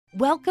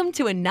Welcome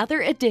to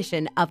another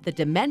edition of the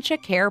Dementia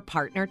Care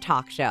Partner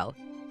Talk Show.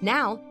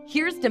 Now,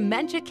 here's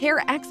Dementia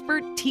Care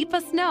expert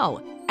Teepa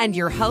Snow and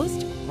your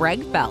host,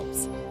 Greg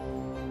Phelps.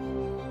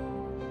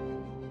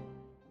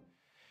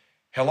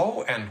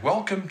 Hello and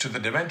welcome to the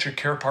Dementia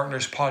Care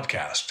Partners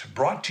podcast,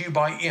 brought to you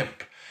by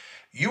IMP.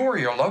 You or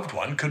your loved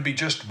one could be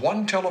just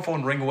one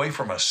telephone ring away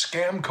from a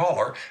scam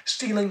caller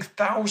stealing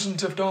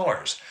thousands of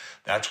dollars.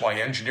 That's why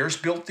engineers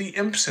built the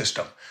IMP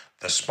system,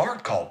 the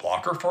smart call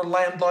blocker for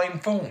landline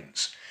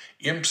phones.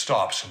 IMP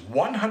stops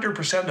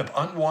 100% of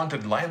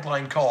unwanted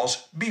landline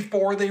calls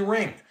before they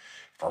ring.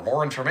 For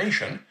more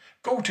information,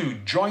 go to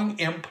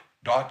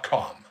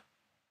joinimp.com.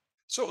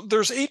 So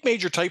there's 8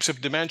 major types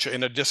of dementia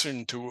in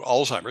addition to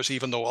Alzheimer's,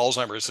 even though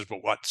Alzheimer's is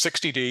about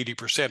 60 to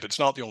 80%. It's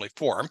not the only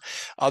form.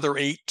 Other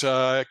 8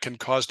 can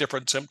cause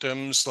different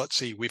symptoms. Let's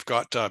see, we've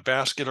got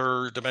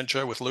vascular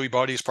dementia with Lewy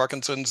bodies,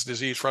 Parkinson's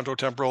disease,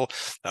 frontotemporal,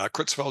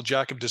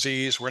 Creutzfeldt-Jakob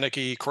disease,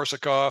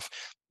 Wernicke-Korsakoff,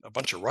 a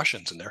bunch of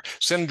Russians in there,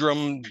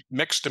 syndrome,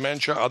 mixed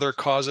dementia, other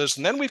causes.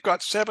 And then we've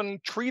got 7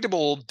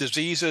 treatable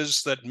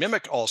diseases that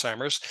mimic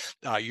Alzheimer's: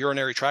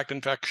 urinary tract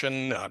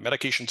infection,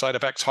 medication side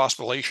effects,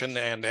 hospitalization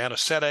and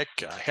anesthetic,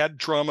 head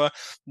trauma,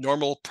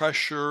 normal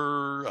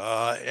pressure,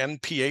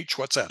 NPH,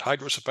 what's that?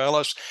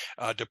 Hydrocephalus,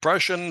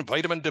 depression,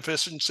 vitamin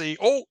deficiency.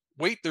 Oh,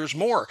 wait, there's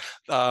more.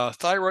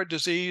 Thyroid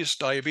disease,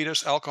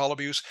 diabetes, alcohol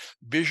abuse,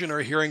 vision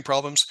or hearing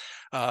problems,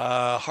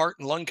 heart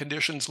and lung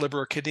conditions,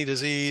 liver or kidney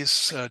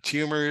disease,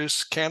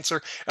 tumors,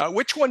 cancer.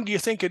 Which one do you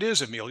think it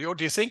is, Emilio?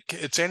 Do you think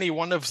it's any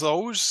one of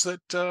those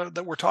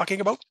that we're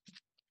talking about?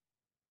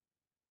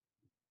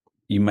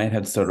 You might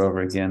have to start over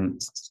again.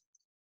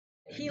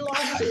 He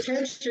lost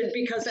attention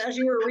because as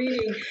you were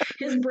reading,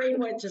 his brain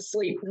went to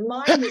sleep.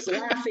 Mine was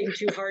laughing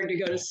too hard to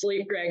go to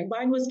sleep, Greg.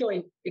 Mine was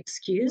going,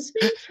 excuse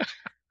me?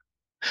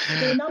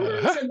 The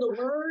numbers and the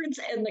words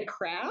and the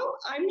crowd,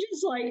 I'm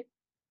just like,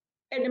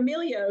 and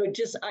Emilio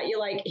just,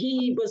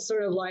 he was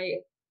sort of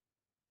like,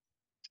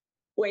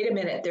 wait a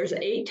minute, there's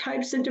 8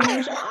 types of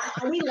dementia.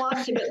 We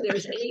lost him at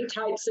there's 8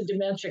 types of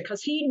dementia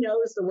because he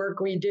knows the work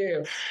we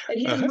do.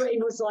 And his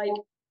brain was like,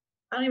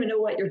 I don't even know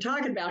what you're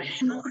talking about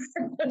anymore.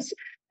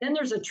 Then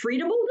there's a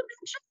treatable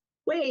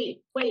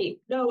dementia.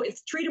 Wait, no,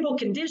 it's treatable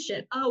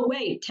condition. Oh,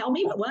 wait, tell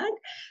me what?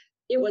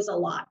 It was a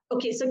lot.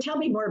 Okay, so tell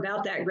me more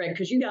about that, Greg,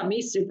 because you got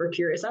me super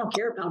curious. I don't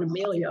care about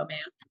Emilio, man.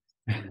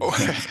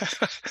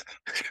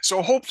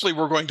 So hopefully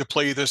we're going to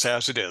play this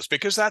as it is,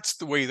 because that's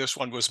the way this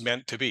one was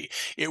meant to be.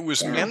 It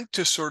was meant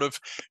to sort of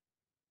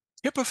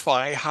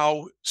typify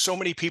how so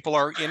many people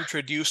are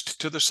introduced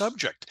to the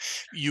subject.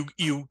 You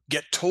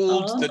get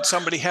told that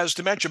somebody has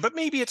dementia, but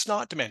maybe it's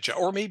not dementia,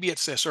 or maybe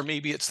it's this, or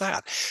maybe it's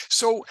that.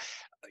 So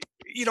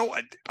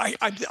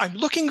I'm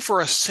looking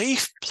for a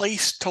safe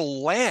place to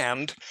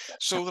land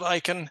so that I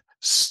can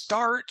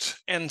start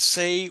and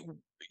say,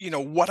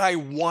 what I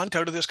want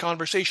out of this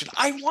conversation.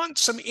 I want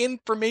some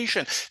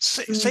information.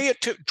 Say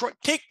it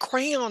take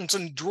crayons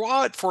and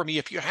draw it for me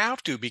if you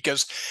have to,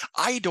 because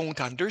I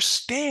don't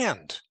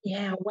understand.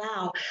 Yeah,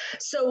 wow.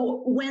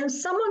 So when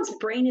someone's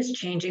brain is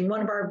changing,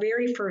 one of our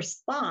very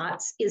first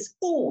thoughts is,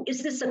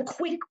 is this a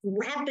quick,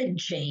 rapid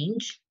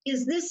change?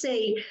 Is this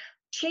a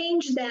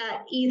change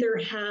that either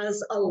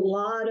has a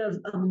lot of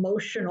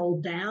emotional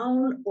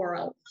down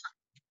or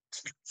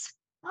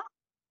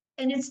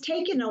and it's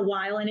taken a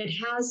while and it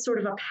has sort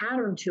of a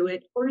pattern to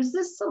it? Or is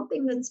this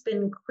something that's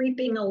been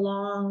creeping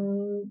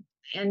along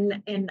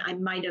and I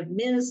might have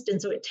missed,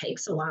 and so it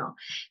takes a while?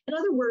 In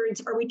other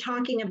words, are we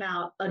talking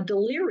about a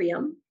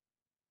delirium,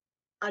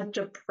 a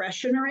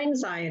depression or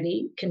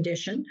anxiety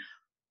condition?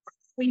 Are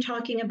we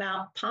talking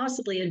about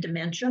possibly a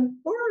dementia,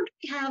 or do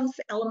we have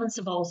elements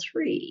of all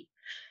 3?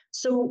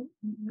 So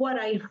what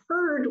I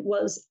heard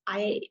was,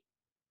 I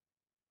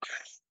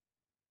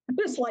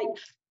was like,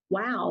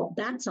 wow,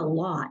 that's a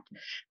lot.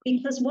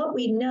 Because what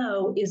we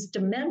know is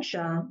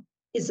dementia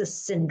is a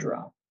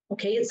syndrome,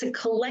 okay? It's a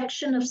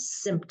collection of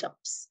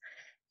symptoms.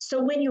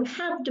 So when you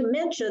have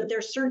dementia, there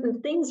are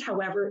certain things,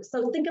 however,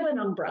 so think of an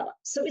umbrella.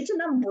 So it's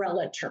an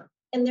umbrella term,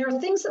 and there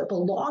are things that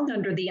belong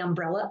under the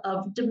umbrella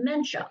of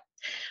dementia.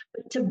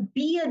 But to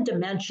be a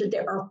dementia,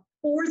 there are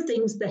 4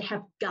 things that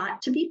have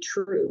got to be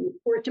true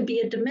for it to be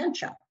a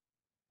dementia.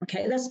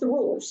 Okay, that's the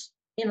rules.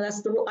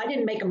 That's the rule. I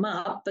didn't make them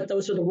up, but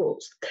those are the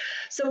rules.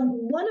 So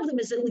one of them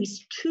is at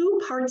least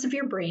 2 parts of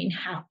your brain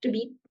have to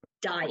be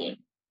dying.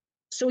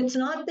 So it's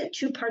not that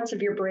 2 parts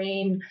of your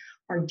brain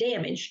are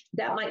damaged.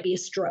 That might be a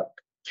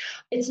stroke.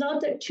 It's not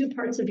that 2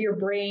 parts of your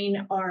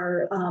brain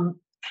are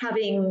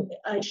having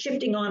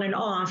shifting on and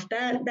off.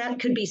 That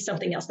could be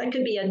something else. That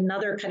could be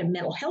another kind of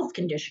mental health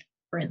condition,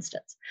 for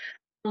instance.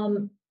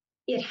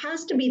 It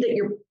has to be that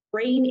your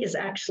brain is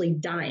actually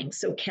dying.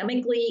 So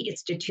chemically,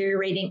 it's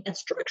deteriorating, and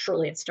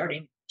structurally, it's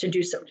starting to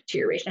do some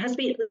deterioration. It has to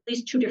be at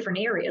least 2 different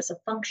areas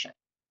of function.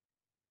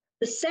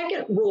 The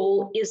second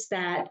rule is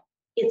that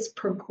it's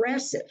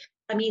progressive.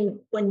 I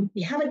mean, when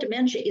you have a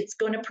dementia, it's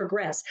going to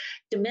progress.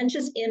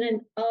 Dementias in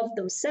and of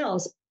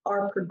themselves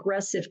are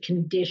progressive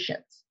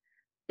conditions.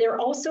 They're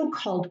also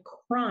called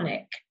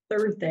chronic,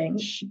 third thing,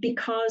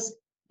 because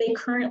they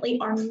currently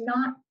are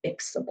not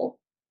fixable.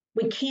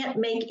 We can't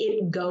make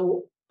it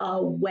go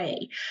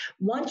away.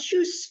 Once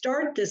you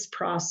start this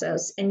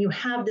process and you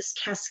have this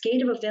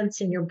cascade of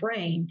events in your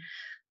brain,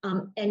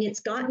 and it's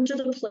gotten to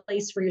the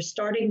place where you're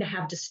starting to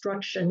have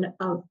destruction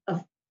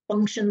of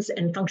functions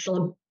and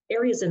functional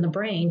areas in the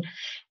brain,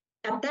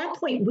 at that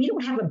point, we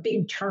don't have a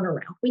big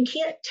turnaround. We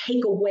can't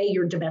take away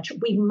your dementia.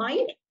 We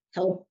might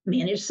help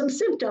manage some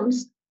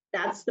symptoms.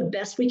 That's the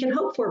best we can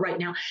hope for right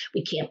now.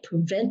 We can't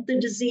prevent the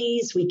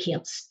disease. We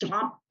can't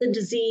stop the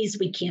disease.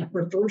 We can't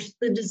reverse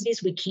the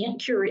disease. We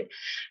can't cure it.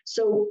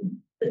 So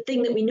the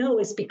thing that we know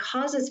is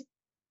because it's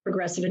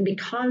progressive and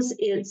because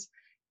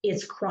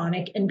it's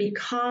chronic and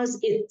because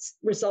it's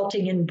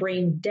resulting in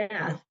brain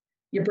death,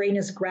 your brain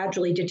is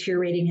gradually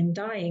deteriorating and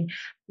dying,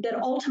 that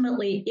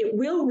ultimately it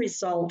will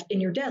result in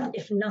your death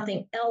if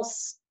nothing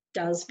else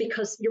does,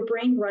 because your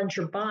brain runs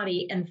your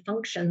body and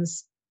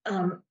functions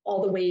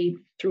all the way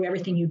through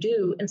everything you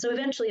do. And so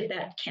eventually, if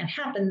that can't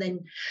happen, then,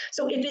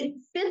 so if it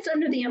fits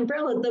under the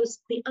umbrella,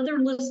 the other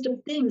list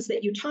of things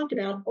that you talked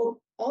about,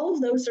 all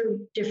of those are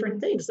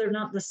different things. They're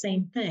not the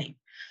same thing.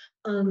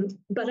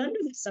 But under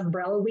this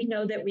umbrella, we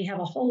know that we have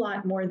a whole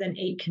lot more than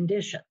 8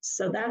 conditions.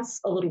 So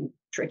that's a little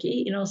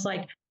tricky. It's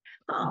like,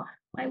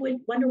 I would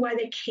wonder why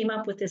they came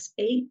up with this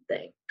 8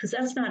 thing, because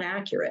that's not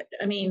accurate.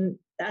 I mean,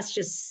 that's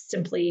just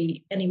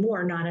simply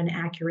anymore not an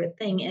accurate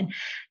thing. And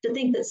to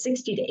think that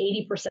 60 to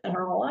 80%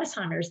 are all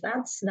Alzheimer's,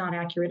 that's not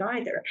accurate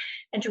either.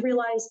 And to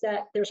realize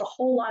that there's a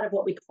whole lot of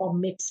what we call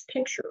mixed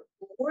picture,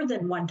 more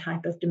than one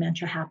type of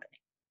dementia happening.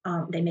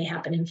 They may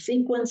happen in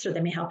sequence or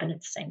they may happen at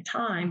the same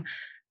time.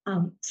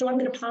 So I'm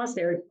going to pause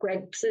there.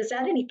 Greg, is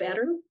that any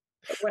better?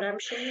 What I'm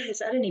sharing, is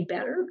that any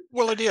better?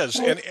 Well, it is,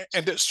 and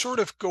it sort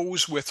of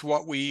goes with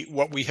what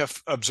we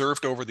have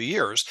observed over the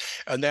years,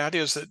 and that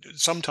is that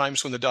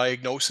sometimes when the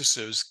diagnosis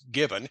is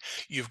given,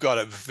 you've got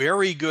a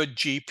very good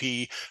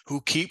GP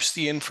who keeps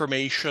the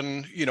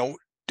information,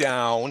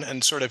 down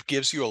and sort of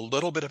gives you a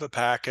little bit of a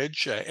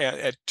package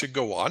to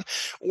go on,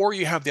 or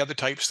you have the other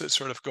types that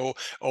sort of go,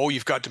 oh,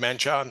 you've got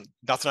dementia,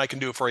 nothing I can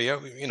do for you,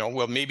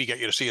 we'll maybe get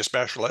you to see a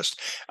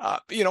specialist,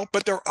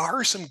 but there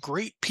are some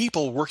great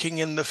people working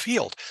in the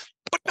field,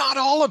 but not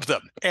all of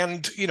them.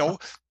 And,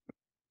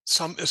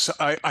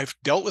 I've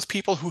dealt with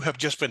people who have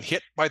just been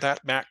hit by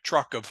that Mack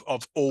truck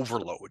of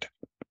overload.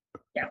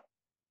 Yeah.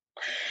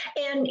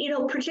 And,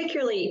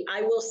 particularly,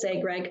 I will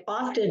say, Greg,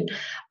 often,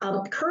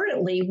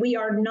 currently, we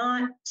are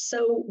not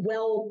so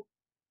well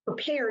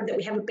prepared that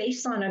we have a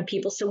baseline on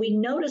people. So we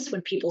notice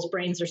when people's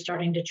brains are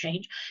starting to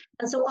change.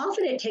 And so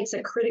often it takes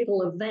a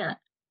critical event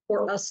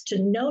for us to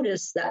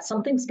notice that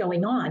something's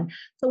going on.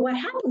 So what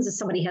happens is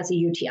somebody has a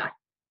UTI.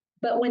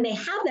 But when they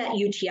have that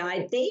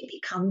UTI, they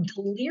become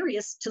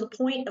delirious to the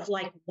point of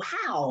like,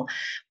 wow,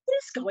 what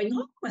is going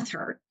on with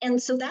her?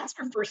 And so that's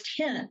our first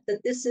hint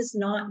that this is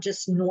not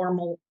just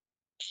normal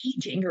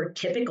aging or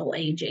typical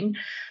aging,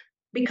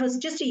 because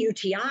just a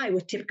UTI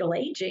with typical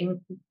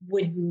aging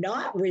would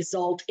not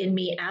result in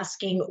me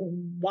asking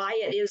why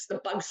it is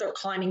the bugs are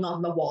climbing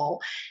on the wall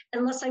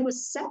unless I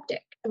was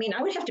septic. I mean,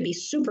 I would have to be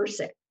super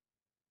sick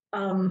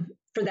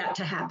for that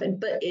to happen.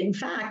 But in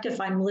fact,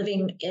 if I'm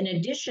living in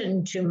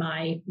addition to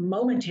my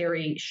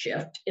momentary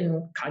shift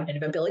in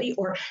cognitive ability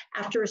or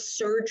after a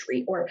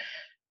surgery or,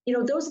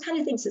 those kind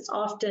of things, it's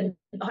often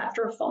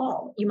after a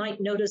fall, you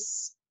might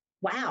notice,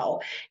 wow.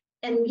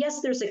 And yes,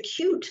 there's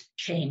acute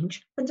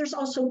change, but there's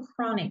also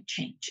chronic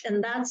change.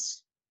 And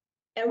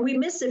we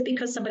miss it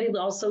because somebody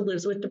also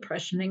lives with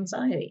depression and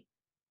anxiety.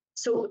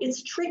 So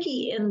it's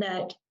tricky in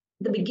that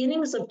the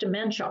beginnings of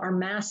dementia are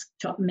masked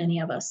to many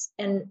of us.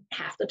 And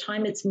half the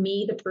time it's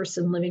me, the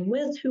person living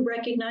with, who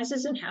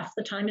recognizes, and half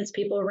the time it's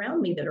people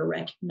around me that are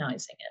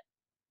recognizing it.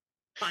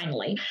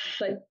 Finally,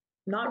 but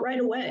not right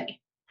away.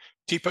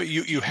 Deepa,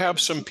 you have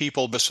some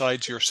people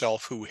besides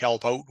yourself who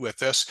help out with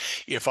this.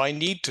 If I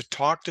need to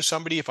talk to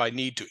somebody, if I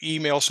need to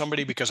email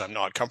somebody because I'm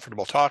not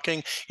comfortable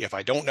talking, if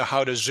I don't know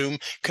how to Zoom,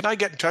 can I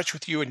get in touch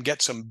with you and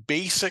get some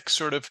basic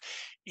sort of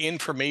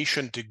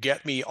information to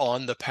get me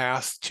on the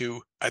path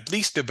to at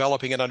least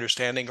developing an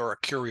understanding or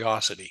a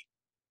curiosity?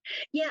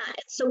 Yeah.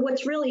 So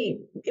what's really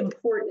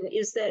important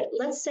is that,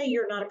 let's say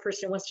you're not a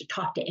person who wants to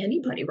talk to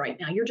anybody right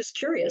now. You're just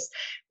curious.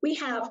 We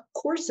have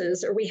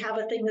courses, or we have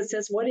a thing that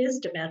says, what is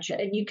dementia?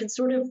 And you can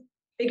sort of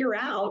figure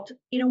out,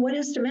 what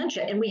is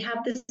dementia? And we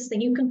have this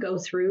thing you can go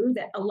through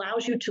that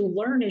allows you to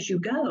learn as you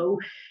go,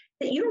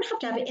 that you don't have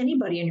to have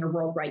anybody in your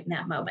world right in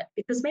that moment,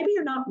 because maybe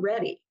you're not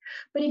ready.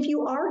 But if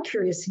you are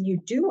curious and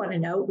you do want to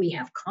know, we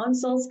have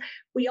consults.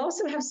 We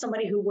also have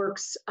somebody who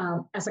works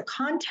as a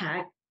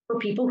contact for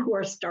people who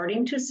are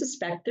starting to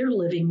suspect they're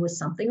living with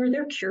something or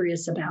they're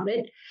curious about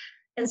it.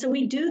 And so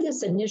we do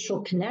this initial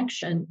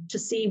connection to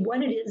see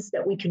what it is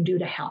that we can do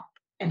to help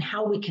and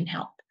how we can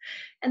help.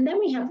 And then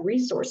we have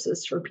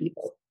resources for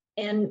people.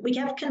 And we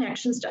have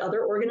connections to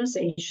other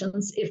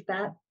organizations if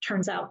that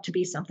turns out to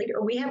be something.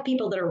 Or we have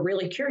people that are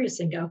really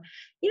curious and go,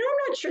 I'm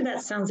not sure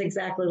that sounds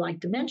exactly like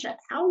dementia.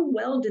 How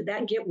well did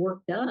that get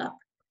worked up?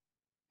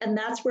 And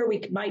that's where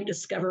we might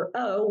discover,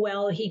 oh,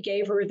 well, he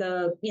gave her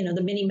the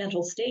mini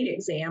mental state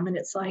exam. And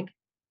it's like,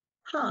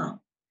 huh.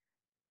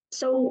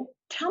 So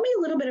tell me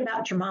a little bit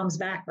about your mom's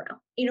background,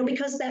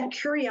 because that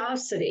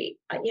curiosity,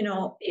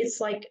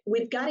 it's like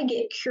we've got to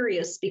get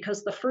curious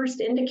because the first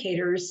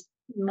indicators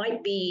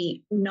might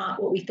be not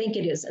what we think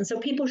it is. And so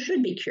people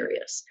should be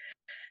curious,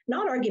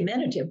 not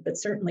argumentative, but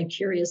certainly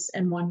curious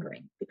and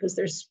wondering, because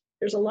there's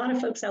a lot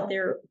of folks out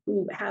there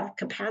who have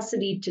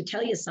capacity to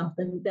tell you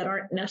something that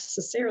aren't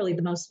necessarily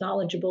the most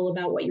knowledgeable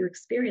about what you're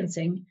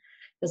experiencing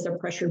because they're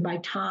pressured by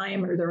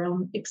time or their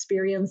own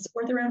experience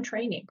or their own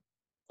training,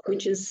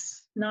 which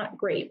is not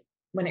great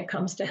when it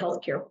comes to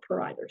healthcare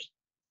providers.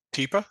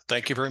 Teepa,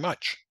 thank you very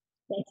much.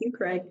 Thank you,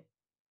 Craig.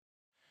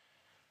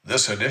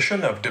 This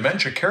edition of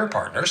Dementia Care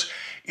Partners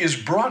is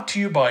brought to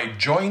you by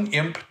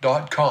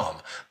joinimp.com,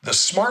 the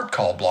smart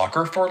call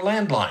blocker for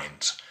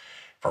landlines.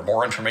 For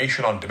more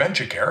information on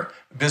dementia care,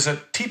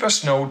 visit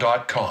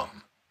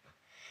teepasnow.com.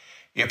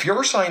 If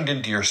you're signed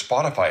into your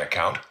Spotify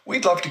account,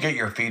 we'd love to get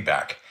your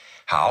feedback.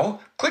 How?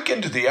 Click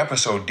into the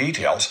episode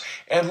details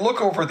and look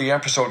over the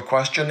episode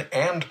question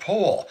and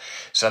poll.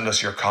 Send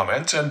us your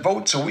comments and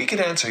vote so we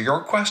can answer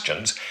your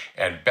questions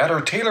and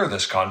better tailor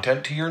this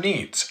content to your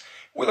needs.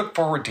 We look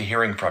forward to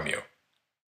hearing from you.